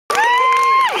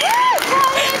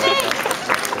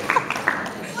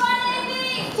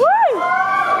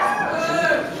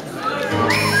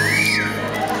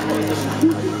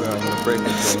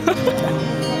When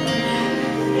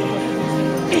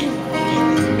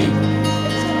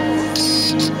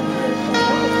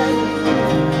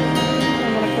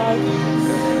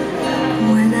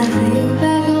I think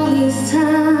back on these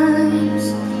times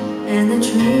and the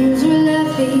dreams were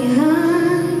left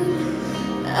behind,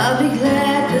 I'll be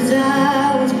glad 'cause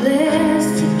I was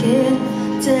blessed to get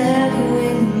to have you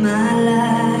in my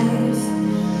life.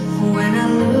 When I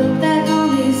look back on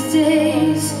these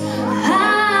days,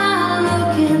 I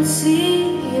look and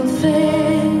see your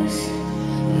face.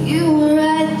 You were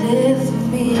right there for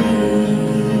me.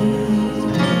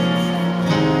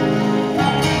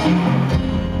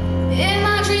 In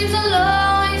my dreams I'll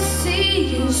always see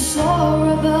you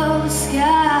soar above the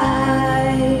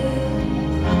sky.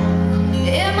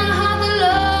 In my heart there'll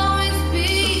always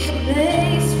be a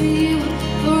place for you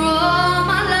for all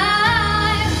my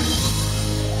life.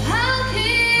 I'll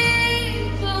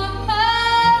keep a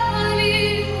part of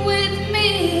you with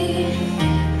me,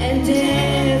 and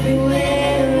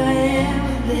everywhere I am,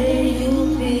 there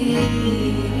you'll be.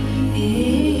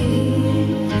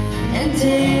 And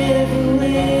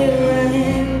everywhere I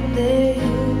am, there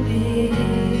you'll be.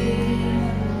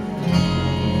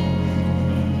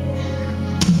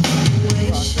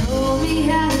 Will show me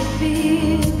how it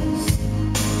feels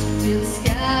to feel the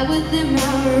sky within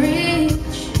my reach?